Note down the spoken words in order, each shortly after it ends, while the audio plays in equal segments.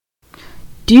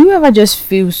Do you ever just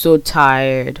feel so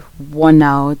tired, worn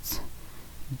out,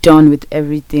 done with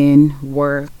everything,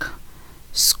 work,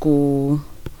 school,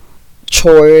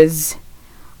 chores,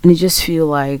 and you just feel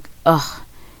like, ugh,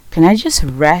 can I just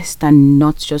rest and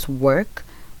not just work,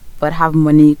 but have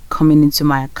money coming into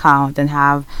my account and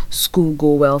have school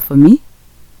go well for me?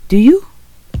 Do you?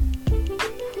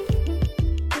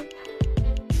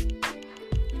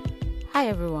 Hi,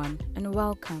 everyone, and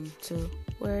welcome to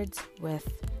Words with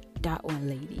That One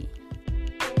Lady.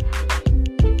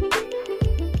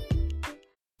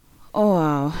 Oh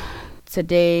wow.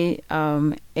 Today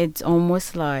it's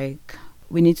almost like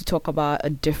we need to talk about a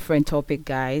different topic,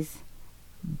 guys.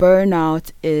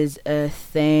 Burnout is a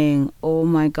thing. Oh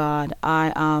my god.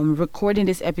 I am recording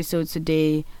this episode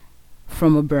today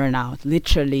from a burnout.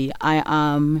 Literally, I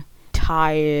am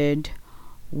tired,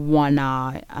 worn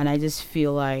out, and I just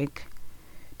feel like,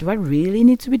 do I really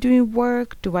need to be doing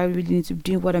work? Do I really need to be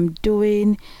doing what I'm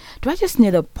doing? Do I just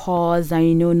need a pause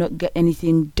and, not get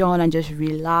anything done and just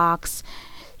relax?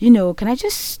 Can I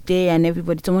just stay and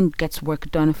someone gets work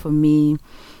done for me?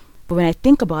 But when I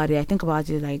think about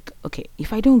it like, okay,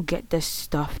 if I don't get this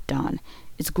stuff done,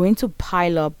 it's going to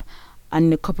pile up, and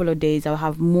in a couple of days I'll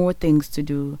have more things to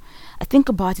do. I think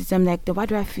about it, I'm like, why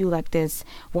do I feel like this?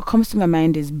 What comes to my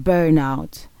mind is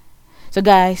burnout. So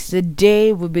guys,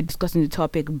 today we'll be discussing the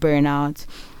topic burnout.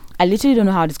 I literally don't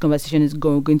know how this conversation is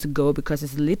going to go because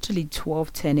it's literally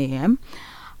 12:10 a.m.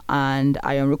 and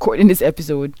I am recording this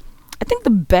episode. I think the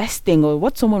best thing, or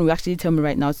what someone will actually tell me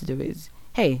right now to do is,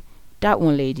 hey, that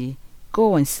one lady,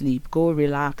 go and sleep, go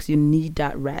relax, you need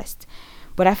that rest.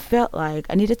 But I felt like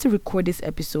I needed to record this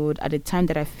episode at the time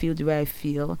that I feel the way I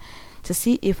feel, to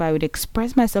see if I would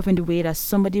express myself in the way that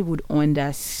somebody would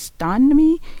understand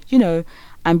me,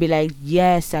 and be like,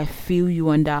 yes, I feel you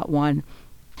on that one.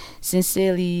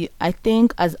 Sincerely, I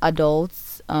think as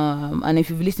adults, and if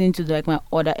you've listened to like my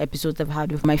other episodes I've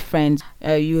had with my friends,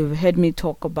 you've heard me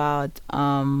talk about,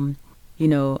 adulting,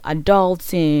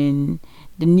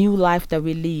 the new life that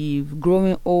we live,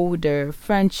 growing older,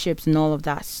 friendships, and all of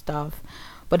that stuff.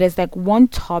 But there's like one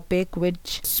topic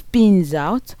which spins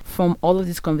out from all of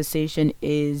this conversation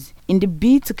is in the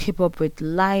bid to keep up with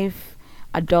life,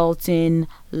 adulting,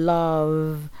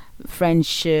 love,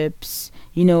 friendships,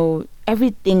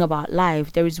 everything about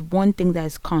life, there is one thing that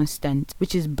is constant,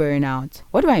 which is burnout.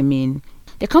 What do I mean?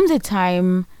 There comes a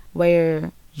time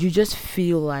where you just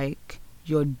feel like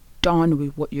you're done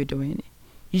with what you're doing.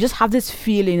 You just have this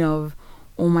feeling of,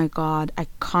 oh my god, I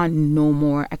can't no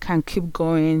more. I can't keep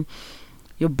going.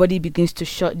 Your body begins to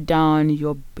shut down,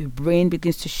 your brain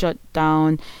begins to shut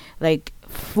down, like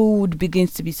food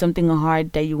begins to be something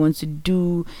hard that you want to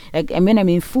do. Like, I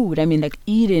mean food, like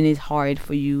eating is hard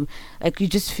for you. Like, you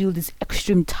just feel this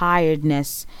extreme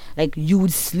tiredness. Like, you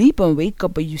would sleep and wake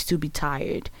up, but you still be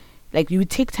tired. Like, you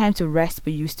would take time to rest,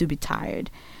 but you still be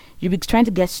tired. You'll be trying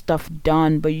to get stuff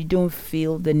done, but you don't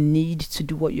feel the need to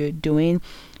do what you're doing.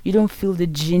 You don't feel the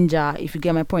ginger, if you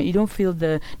get my point. You don't feel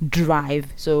the drive.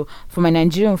 So for my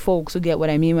Nigerian folks who get what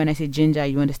I mean when I say ginger,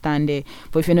 you understand it.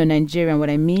 But if you're not Nigerian,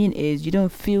 what I mean is you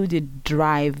don't feel the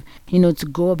drive, to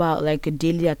go about like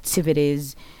daily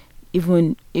activities,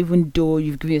 even though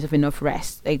you've given yourself enough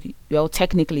rest. Like, well,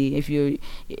 technically, if you,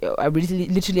 I really,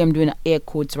 literally, I'm doing air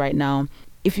quotes right now.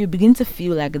 If you begin to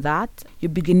feel like that, you're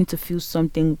beginning to feel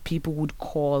something people would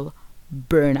call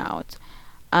burnout.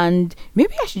 And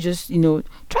maybe I should just,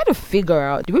 try to figure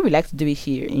out the way we like to do it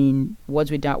here in Words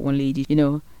with That One Lady,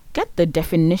 get the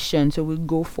definition so we'll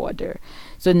go further.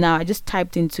 So now I just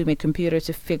typed into my computer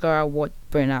to figure out what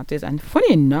burnout is. And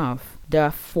funny enough, there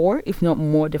are 4, if not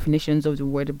more, definitions of the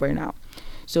word burnout.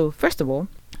 So first of all,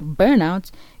 burnout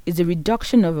is a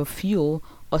reduction of a fuel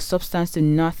or substance to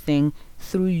nothing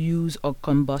through use or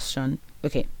combustion.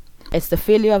 Okay. It's the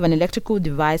failure of an electrical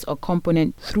device or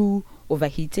component through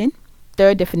overheating.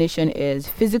 Third definition is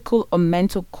physical or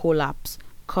mental collapse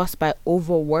caused by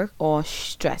overwork or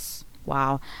stress.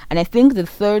 Wow. And I think the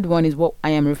third one is what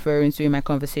I am referring to in my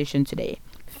conversation today.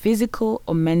 Physical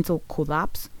or mental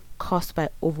collapse caused by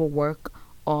overwork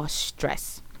or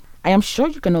stress. I am sure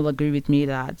you can all agree with me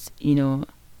that,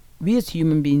 we as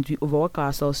human beings, we overwork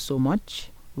ourselves so much.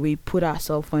 We put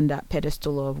ourselves on that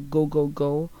pedestal of go, go,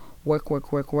 go, work,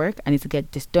 work, work, work. I need to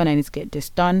get this done. I need to get this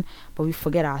done. But we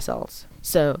forget ourselves.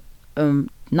 So,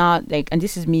 now, and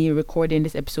this is me recording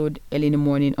this episode early in the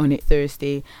morning on a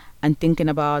Thursday and thinking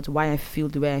about why I feel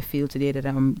the way I feel today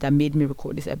that made me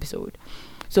record this episode.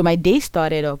 So my day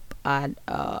started up at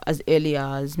as early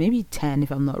as maybe 10 if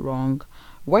I'm not wrong.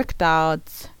 Worked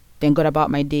out, then got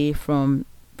about my day from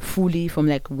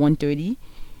like 1:30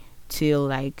 till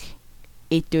like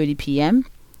 8:30 p.m.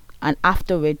 and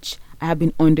after which I have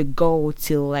been on the go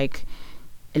till like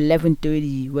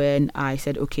 11:30 when I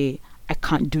said, okay, I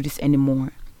can't do this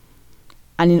anymore.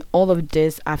 And in all of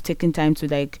this, I've taken time to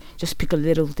like just pick a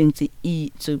little thing to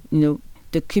eat to,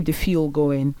 to keep the fuel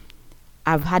going.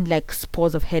 I've had like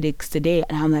spores of headaches today,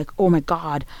 and I'm like, oh my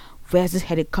God, where's this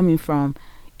headache coming from?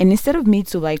 And instead of me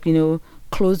to like,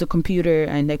 close the computer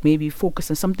and like maybe focus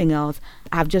on something else,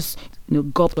 I've just,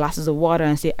 gulp glasses of water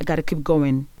and say, I gotta keep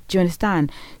going. Do you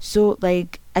understand? So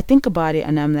like, I think about it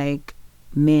and I'm like,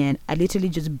 man, I literally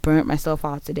just burnt myself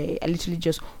out today. I literally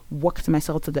just worked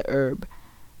myself to the herb,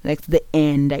 like to the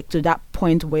end, like to that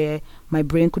point where my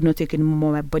brain could not take it no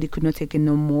more, my body could not take it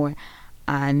no more.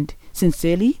 And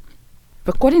sincerely,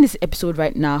 recording this episode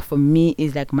right now for me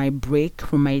is like my break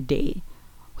from my day,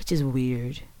 which is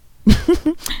weird.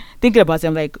 Thinking about it,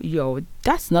 I'm like, yo,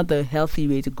 that's not the healthy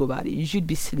way to go about it. You should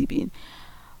be sleeping.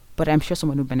 But I'm sure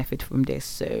someone will benefit from this.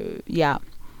 So yeah,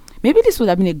 maybe this would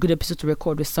have been a good episode to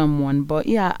record with someone. But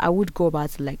yeah, I would go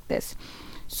about it like this.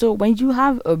 So when you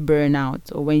have a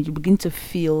burnout, or when you begin to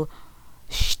feel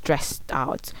stressed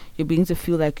out, you begin to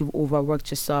feel like you've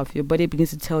overworked yourself, your body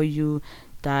begins to tell you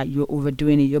that you're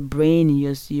overdoing it, your brain,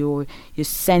 your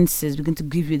senses begin to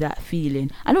give you that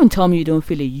feeling. And don't tell me you don't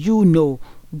feel it.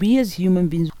 We as human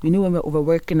beings, we know when we're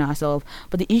overworking ourselves,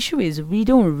 but the issue is we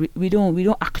don't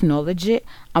acknowledge it,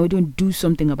 and we don't do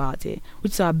something about it,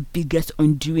 which is our biggest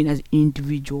undoing as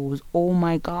individuals. Oh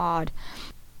my God,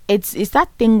 it's that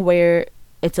thing where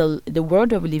the world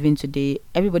that we live in today.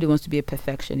 Everybody wants to be a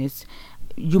perfectionist.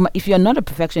 If you're not a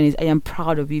perfectionist, I am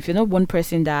proud of you. If you're not one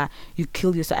person that you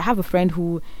kill yourself, I have a friend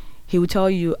who he will tell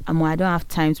you, I don't have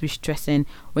time to be stressing.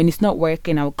 When it's not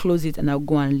working, I'll close it and I'll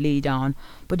go and lay down.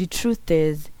 But the truth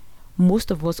is, most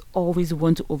of us always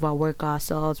want to overwork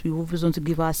ourselves. We always want to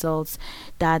give ourselves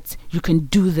that you can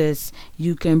do this,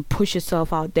 you can push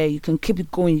yourself out there, you can keep it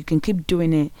going, you can keep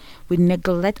doing it. We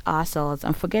neglect ourselves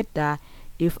and forget that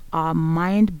if our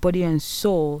mind, body and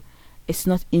soul is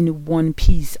not in one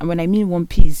piece, and when I mean one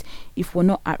piece, if we're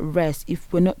not at rest,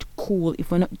 if we're not cool,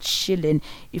 if we're not chilling,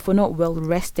 if we're not well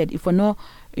rested, if we're not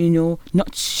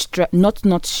not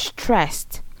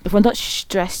stressed, if we're not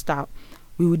stressed out,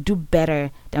 we would do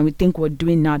better than we think we're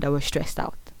doing now that we're stressed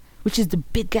out. Which is the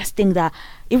biggest thing that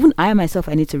even I myself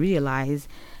I need to realize,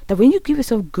 that when you give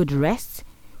yourself good rest,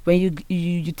 when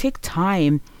you take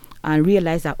time and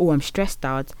realize that, oh, I'm stressed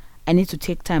out, I need to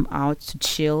take time out to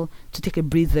chill, to take a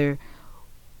breather.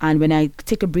 And when I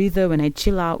take a breather, when I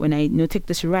chill out, when I take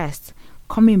this rest,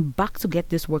 coming back to get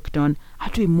this work done, I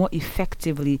do it more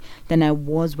effectively than I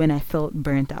was when I felt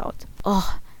burnt out.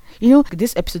 Oh,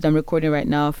 this episode I'm recording right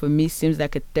now for me seems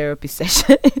like a therapy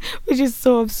session, which is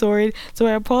so absurd. So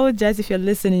I apologize if you're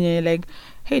listening and you're like,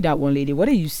 hey, that one lady, what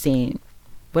are you saying?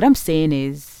 What I'm saying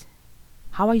is,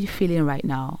 how are you feeling right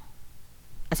now?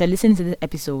 As I listen to this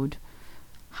episode,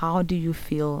 how do you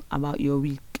feel about your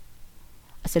week?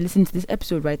 As I listen to this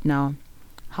episode right now,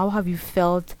 how have you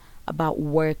felt about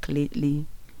work lately?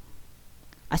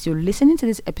 As you're listening to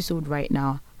this episode right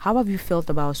now, how have you felt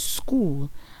about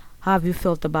school? How have you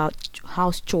felt about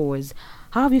house chores?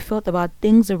 How have you felt about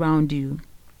things around you?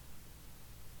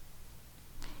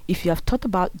 If you have thought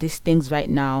about these things right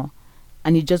now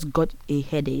and you just got a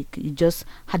headache, you just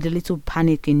had a little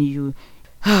panic in you,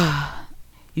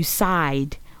 you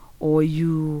sighed, or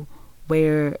you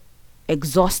were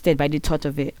exhausted by the thought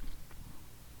of it,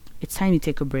 it's time you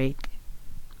take a break.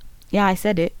 Yeah, I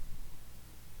said it.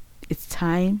 It's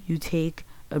time you take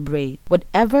a break.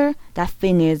 Whatever that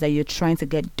thing is that you're trying to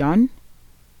get done,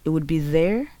 it would be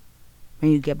there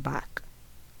when you get back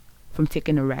from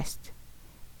taking a rest.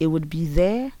 It would be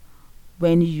there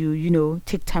when you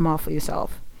take time out for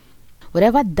yourself.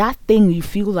 Whatever that thing you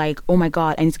feel like, oh my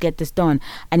God, I need to get this done,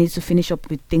 I need to finish up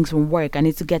with things from work, I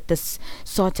need to get this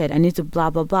sorted, I need to blah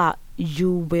blah blah, you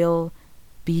will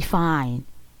be fine.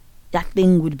 That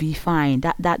thing would be fine.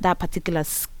 That particular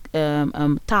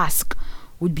task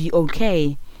would be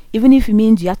okay. Even if it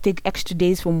means you have to take extra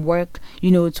days from work,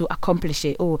 to accomplish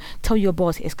it. Oh, tell your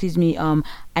boss, excuse me,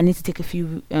 I need to take a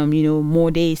few,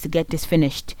 more days to get this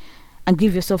finished. And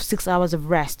give yourself 6 hours of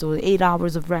rest, or 8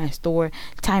 hours of rest, or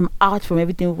time out from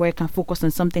everything work and focus on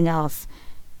something else.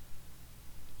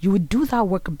 You would do that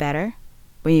work better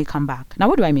when you come back. Now,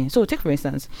 what do I mean? So take for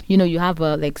instance, you have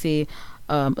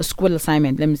a school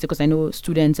assignment. Let me say, because I know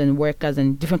students and workers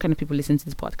and different kind of people listen to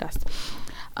this podcast.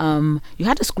 You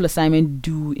had a school assignment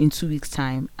due in 2 weeks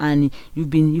time, and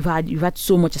you've had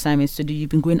so much assignments to do.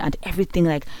 You've been going at everything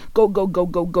like go,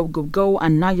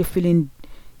 and now you're feeling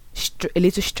a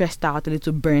little stressed out, a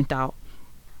little burnt out,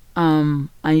 and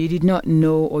you did not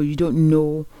know, or you don't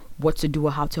know what to do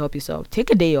or how to help yourself.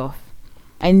 Take a day off.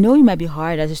 I know it might be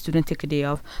hard as a student take a day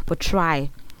off, but try.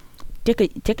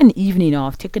 Take an evening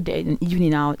off. Take an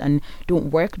evening out and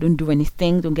don't work, don't do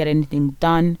anything, don't get anything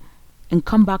done, and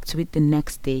come back to it the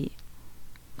next day.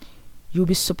 You'll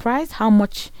be surprised how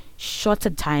much shorter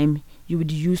time you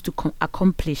would use to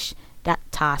accomplish that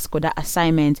task or that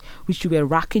assignment which you were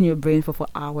racking your brain for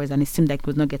hours and it seemed like it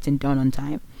was not getting done on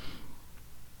time.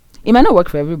 It might not work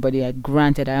for everybody.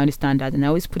 Granted, I understand that, and I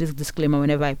always put this disclaimer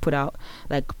whenever I put out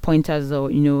like pointers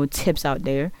or tips out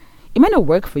there. It might not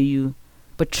work for you,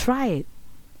 but try it.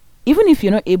 Even if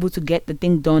you're not able to get the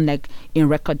thing done like in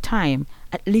record time,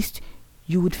 at least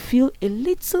you would feel a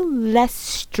little less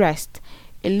stressed,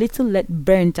 a little less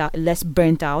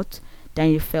burnt out than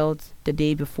you felt the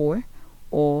day before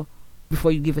or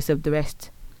before you give yourself the rest.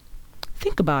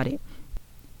 Think about it.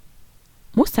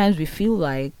 Most times we feel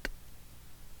like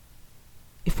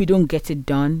if we don't get it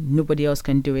done, nobody else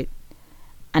can do it.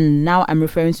 And now I'm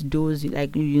referring to those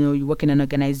like you work in an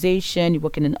organization, you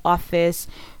work in an office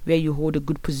where you hold a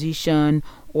good position,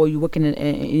 or you work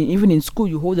even in school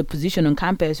you hold a position on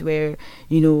campus where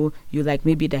you're like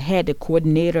maybe the head, the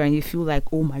coordinator, and you feel like,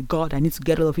 oh my God, I need to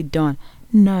get all of it done.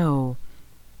 No,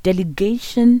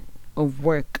 delegation of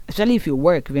work, especially if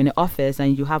you're in an office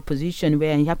and you have position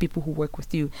where and you have people who work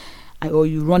with you, or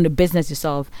you run the business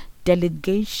yourself,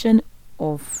 delegation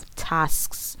of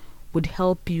tasks would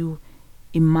help you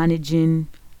in managing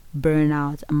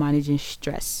burnout and managing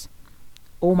stress.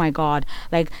 Oh my God,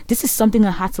 like this is something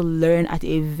I had to learn at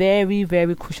a very,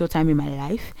 very crucial time in my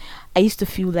life. I used to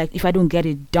feel like if I don't get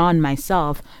it done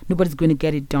myself, nobody's going to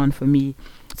get it done for me.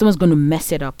 Someone's going to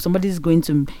mess it up. Somebody's going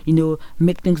to,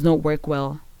 make things not work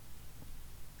well.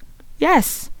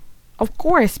 Yes, of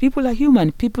course, people are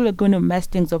human. People are going to mess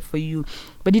things up for you.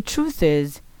 But the truth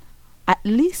is, at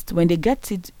least when they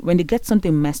get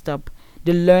something messed up,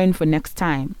 they learn for next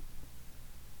time.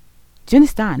 Do you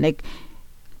understand? Like,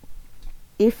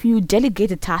 if you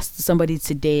delegate a task to somebody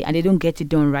today and they don't get it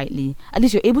done rightly, at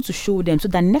least you're able to show them so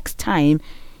that next time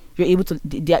they are able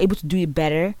to do it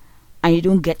better, and you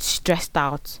don't get stressed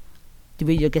out the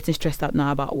way you're getting stressed out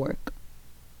now about work.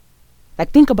 Like,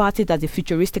 think about it as a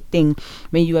futuristic thing.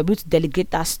 When you are able to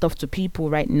delegate that stuff to people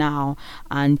right now,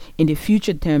 and in the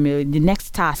future term, the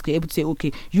next task, you're able to say,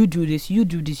 okay, you do this, you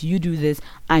do this, you do this,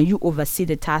 and you oversee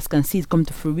the task and see it come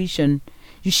to fruition.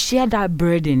 You share that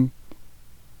burden,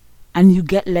 and you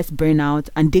get less burnout,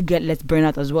 and they get less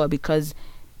burnout as well because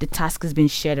the task has been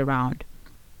shared around.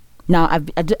 Now,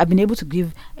 I've been able to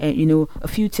give a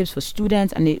few tips for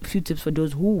students and a few tips for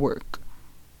those who work.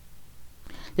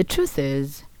 The truth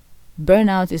is,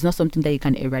 burnout is not something that you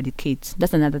can eradicate.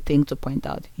 That's another thing to point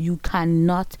out. You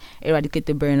cannot eradicate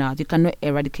the burnout. You cannot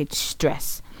eradicate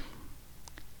stress.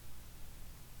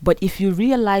 But if you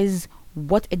realize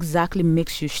what exactly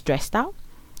makes you stressed out,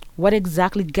 what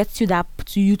exactly gets you to that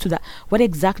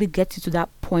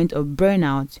point of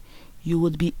burnout, you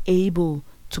would be able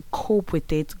to cope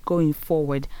with it going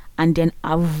forward and then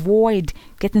avoid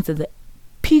getting to the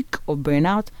peak of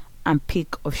burnout and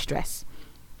peak of stress.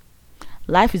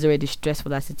 Life is already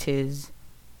stressful as it is.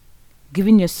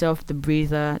 Giving yourself the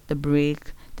breather, the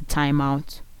break, the time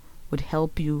out would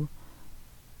help you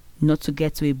not to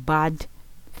get to a bad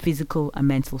physical and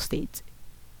mental state.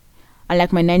 And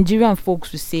like my Nigerian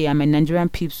folks would say, and my Nigerian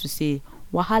peeps would say,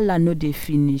 wahala no dey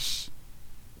finish.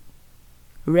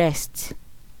 Rest,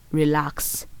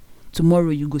 relax. Tomorrow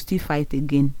you go still fight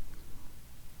again.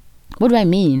 What do I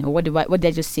mean? Or what did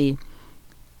I just say?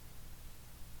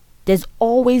 There's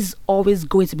always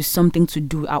going to be something to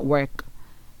do at work.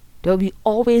 There'll be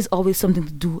always something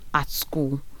to do at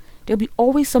school. There'll be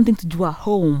always something to do at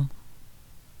home.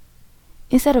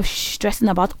 Instead of stressing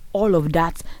about all of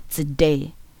that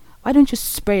today, why don't you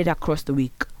spread it across the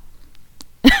week?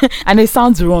 And it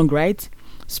sounds wrong, right?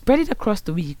 Spread it across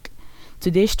the week.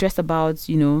 Today, stress about,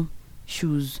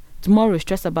 shoes. Tomorrow,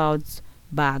 stress about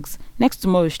bags. Next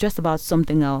tomorrow, stress about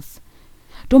something else.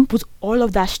 Don't put all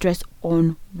of that stress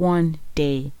on one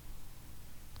day.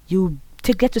 You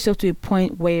get yourself to a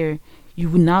point where you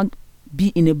will now be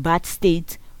in a bad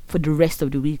state for the rest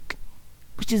of the week,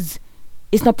 which is,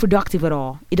 it's not productive at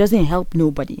all. It doesn't help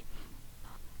nobody.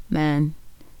 Man,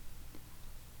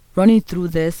 running through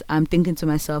this, I'm thinking to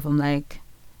myself, I'm like,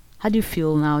 how do you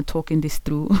feel now talking this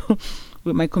through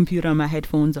with my computer and my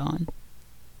headphones on?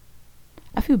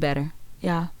 I feel better.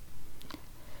 Yeah.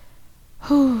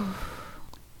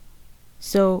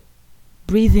 So,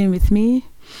 breathe in with me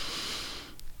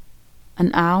and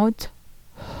out.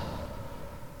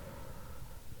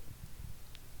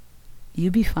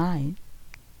 You'll be fine.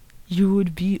 You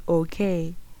would be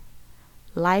okay.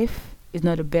 Life is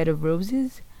not a bed of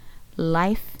roses.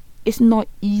 Life is not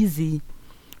easy.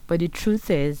 But the truth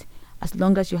is, as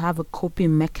long as you have a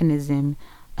coping mechanism,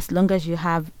 as long as you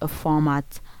have a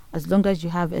format, as long as you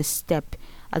have a step,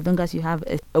 as long as you have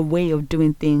a way of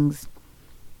doing things,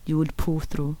 you would pull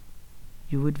through.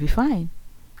 You would be fine.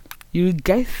 You would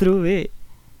get through it.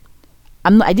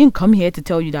 I didn't come here to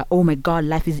tell you that, oh my God,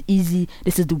 life is easy.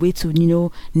 This is the way to,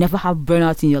 never have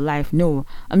burnout in your life. No,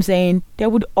 I'm saying there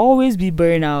would always be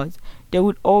burnout. There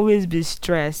would always be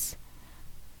stress.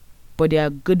 But there are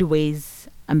good ways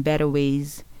and better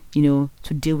ways, to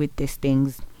deal with these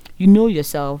things. You know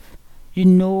yourself. You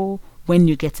know when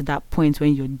you get to that point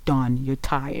when you're done, you're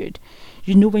tired.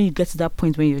 You know when you get to that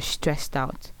point when you're stressed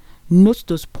out. Note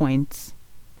those points.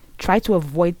 Try to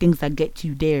avoid things that get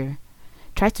you there.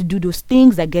 Try to do those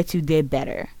things that get you there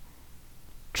better.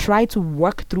 Try to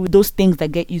work through those things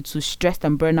that get you to stressed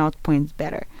and burnout points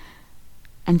better.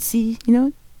 And see,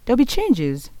 there'll be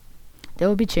changes. There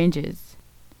will be changes.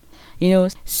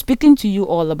 Speaking to you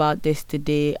all about this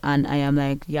today, and I am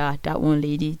like, yeah, that one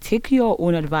lady, take your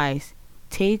own advice.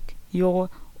 Take your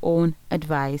own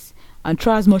advice and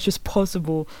try as much as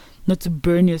possible not to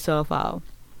burn yourself out.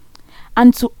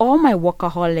 And to all my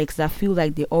workaholics that feel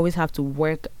like they always have to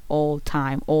work all the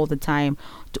time,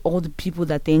 to all the people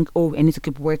that think, oh, I need to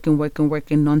keep working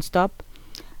nonstop,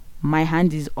 my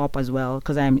hand is up as well,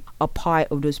 because I'm a part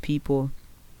of those people.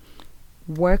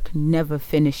 Work never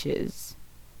finishes.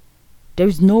 There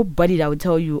is nobody that would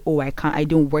tell you, oh, I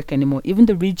don't work anymore. Even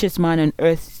the richest man on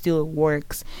earth still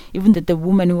works. Even the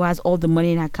woman who has all the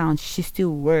money in her account, she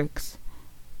still works.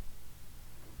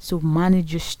 So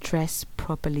manage your stress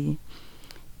properly.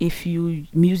 If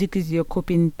music is your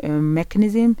coping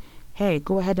mechanism, hey,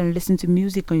 go ahead and listen to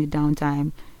music on your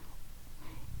downtime.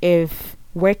 If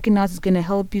working out is going to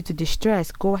help you to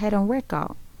distress, go ahead and work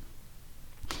out.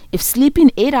 If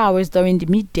sleeping 8 hours during the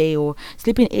midday, or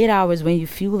sleeping 8 hours when you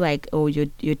feel like, oh,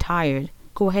 you're tired,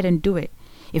 go ahead and do it.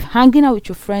 If hanging out with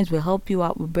your friends will help you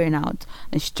out with burnout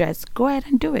and stress, go ahead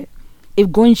and do it.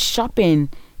 If going shopping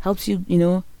helps you,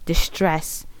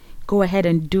 distress, go ahead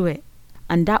and do it.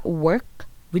 And that work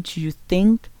which you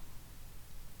think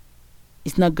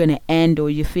is not going to end, or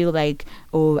you feel like,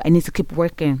 oh, I need to keep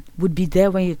working, would be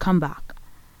there when you come back.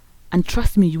 And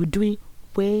trust me, you would do it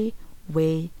way,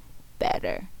 way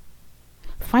better.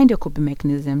 Find your coping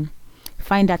mechanism.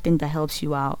 Find that thing that helps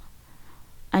you out.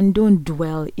 And don't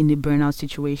dwell in a burnout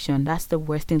situation. That's the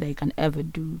worst thing that you can ever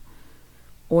do.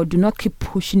 Or do not keep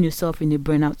pushing yourself in a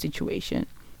burnout situation.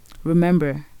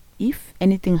 Remember, if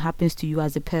anything happens to you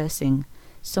as a person,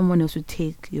 someone else will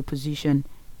take your position.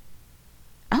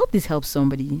 I hope this helps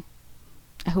somebody.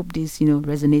 I hope this,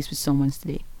 resonates with someone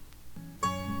today.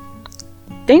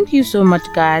 Thank you so much,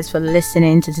 guys, for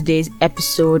listening to today's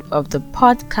episode of the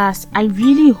podcast. I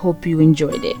really hope you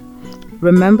enjoyed it.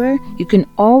 Remember, you can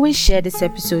always share this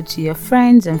episode to your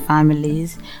friends and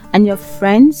families, and your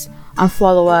friends and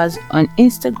followers on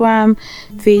Instagram,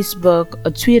 Facebook,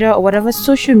 or Twitter, or whatever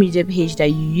social media page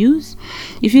that you use.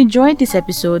 If you enjoyed this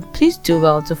episode, please do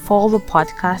well to follow the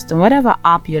podcast on whatever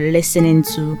app you're listening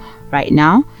to right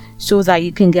now, so that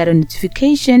you can get a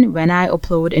notification when I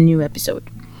upload a new episode.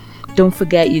 Don't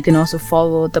forget, you can also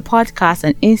follow the podcast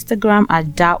on Instagram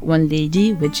at that one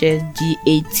lady, which is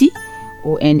DATONELADY.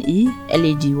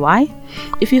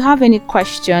 If you have any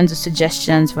questions or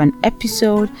suggestions for an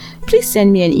episode, please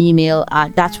send me an email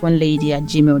at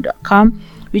thatonelady@gmail.com,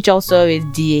 which also is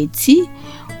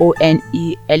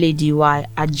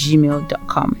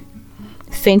DATONELADY@gmail.com.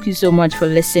 Thank you so much for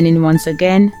listening once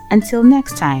again. Until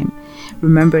next time,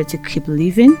 remember to keep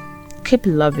living, keep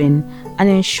loving, and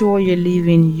ensure you're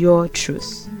living your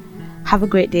truth. Have a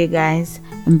great day, guys,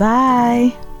 and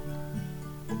bye.